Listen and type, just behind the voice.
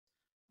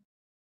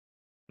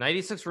Knight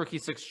e6, rook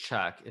e6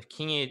 check. If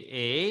king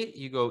a8,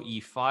 you go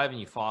e5 and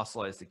you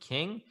fossilize the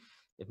king.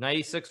 If knight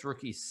e6,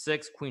 rook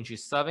e6, queen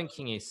g7,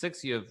 king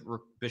a6, you have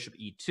rook, bishop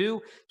e2,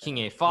 king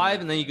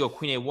a5, and then you go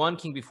queen a1,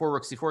 king b4,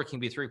 rook c4,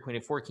 king b3,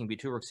 queen a4, king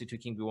b2, rook c2,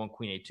 king b1,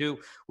 queen a2,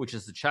 which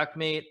is the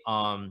checkmate.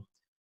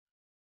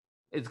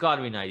 It's got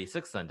to be knight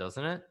e6 then,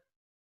 doesn't it?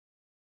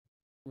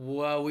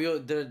 Well,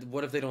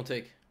 what if they don't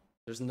take?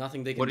 There's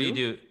nothing they can do. What do you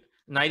do?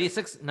 Knight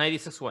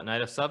e6 what?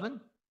 Knight f7?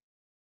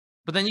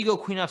 But then you go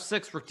queen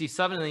f6, rook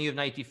d7, and then you have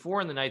knight d4,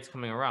 and the knight's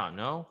coming around,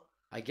 no?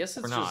 I guess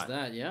it's just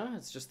that, yeah?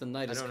 It's just the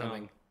knight is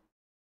coming.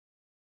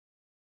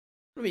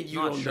 I mean, you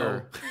don't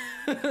know.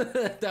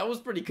 That was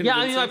pretty convincing.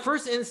 Yeah, I mean, my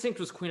first instinct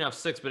was queen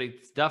f6, but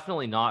it's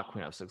definitely not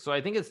queen f6. So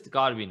I think it's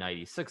got to be knight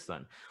e6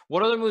 then.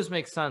 What other moves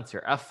make sense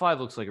here? f5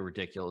 looks like a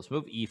ridiculous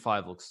move.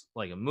 e5 looks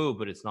like a move,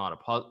 but it's not a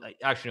puzzle.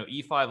 Actually, no,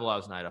 e5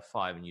 allows knight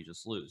f5, and you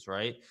just lose,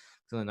 right?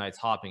 So the knight's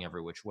hopping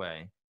every which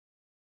way.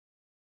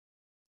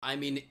 I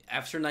mean,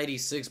 after knight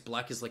e6,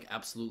 black is like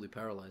absolutely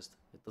paralyzed.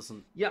 It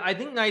doesn't... Yeah, I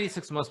think knight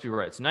e6 must be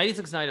right. So knight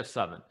e6, knight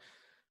f7.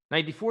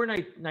 Knight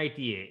d4, knight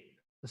d8.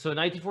 So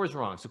knight d4 is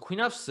wrong. So queen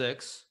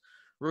f6,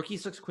 rook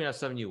e6, queen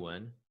f7, you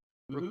win.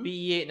 Rook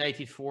b8, knight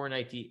d4,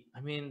 knight d...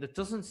 I mean, that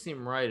doesn't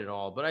seem right at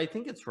all, but I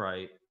think it's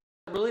right.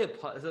 Really,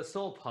 is that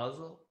still a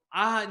puzzle?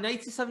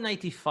 Knight c7,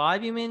 knight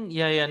d5, you mean?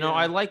 Yeah, no,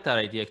 I like that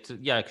idea.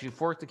 Yeah, because you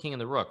fork the king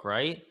and the rook,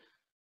 right?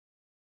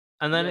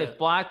 And then if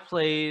black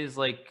plays,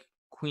 like,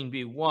 queen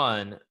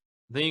b1,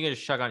 then you're going to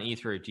check on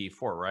e3 or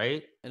d4,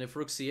 right? And if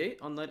rook c8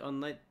 on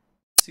knight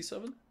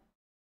c7?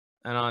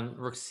 And on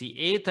rook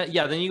c8,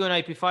 then you go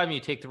knight b5 and you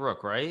take the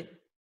rook, right?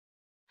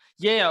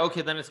 Yeah,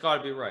 okay, then it's got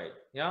to be right.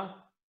 Yeah?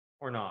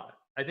 Or not?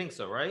 I think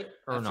so, right?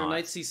 Or After not?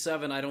 knight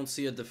c7, I don't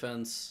see a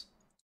defense.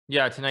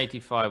 Yeah, to knight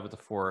d5 with the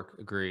fork.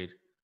 Agreed.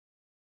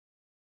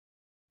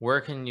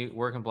 Where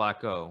can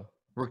black go?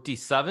 Rook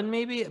d7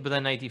 maybe? But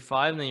then knight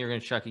d5, and then you're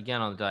going to check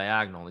again on the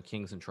diagonal. The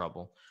king's in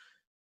trouble.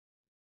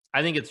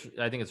 I think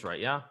it's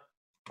right, yeah?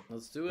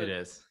 Let's do it. It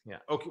is. Yeah.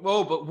 Okay.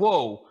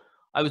 Whoa.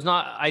 We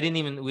didn't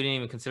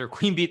even consider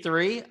queen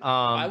b3.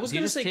 I was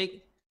going to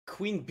say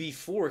queen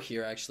b4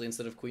 here actually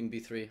instead of queen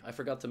b3. I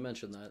forgot to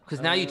mention that.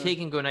 Because now you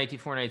take and go knight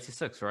d4, knight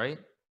c6, right?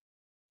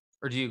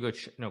 Or do you go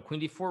no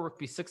queen d4, rook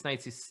b6,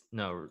 knight c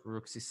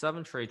rook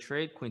c7,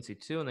 trade, queen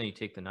c2, and then you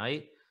take the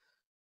knight?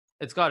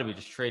 It's got to be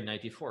just trade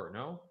knight d4,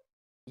 no?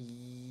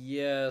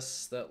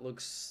 Yes, that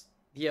looks...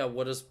 Yeah,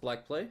 what does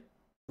black play?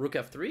 Rook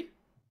f3?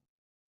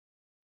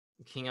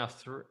 King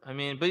f3. I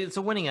mean, but it's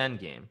a winning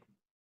endgame.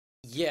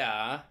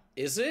 Yeah,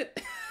 is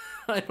it?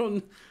 I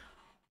don't...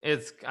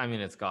 I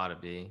mean, it's got to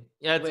be.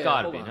 Yeah, it's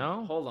got to be,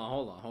 no? Hold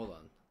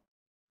on.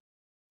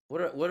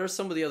 What are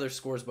some of the other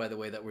scores, by the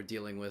way, that we're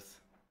dealing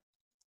with?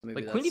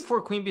 Maybe like queen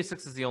d4, queen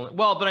b6 is the only...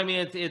 Well, but I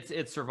mean,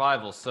 it's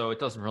survival, so it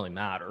doesn't really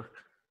matter.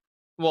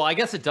 Well, I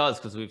guess it does,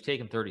 because we've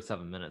taken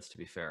 37 minutes, to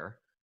be fair.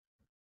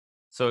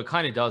 So it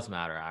kind of does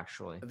matter,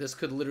 actually. This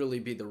could literally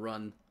be the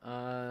run.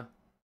 I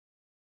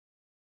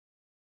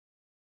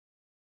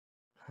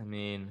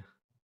mean...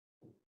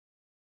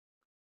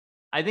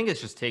 I think it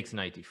just takes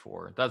knight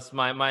d4. That's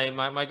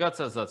my gut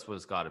says that's what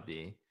it's got to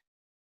be.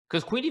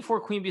 Because queen d4,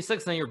 queen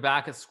b6, then you're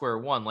back at square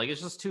one. Like,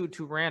 it's just too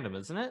random,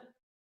 isn't it?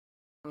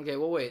 Okay,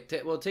 well, wait.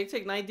 Take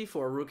knight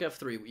d4, rook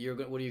f3.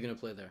 What are you going to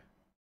play there?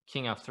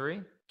 King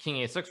f3? King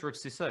a6, rook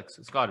c6.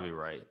 It's got to be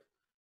right.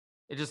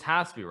 It just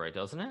has to be right,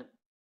 doesn't it?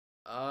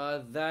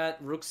 That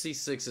rook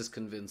c6 is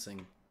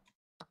convincing.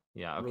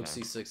 Yeah, okay. Rook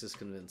c6 is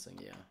convincing,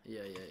 yeah.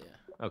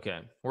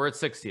 Okay, we're at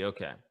 60,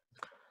 okay.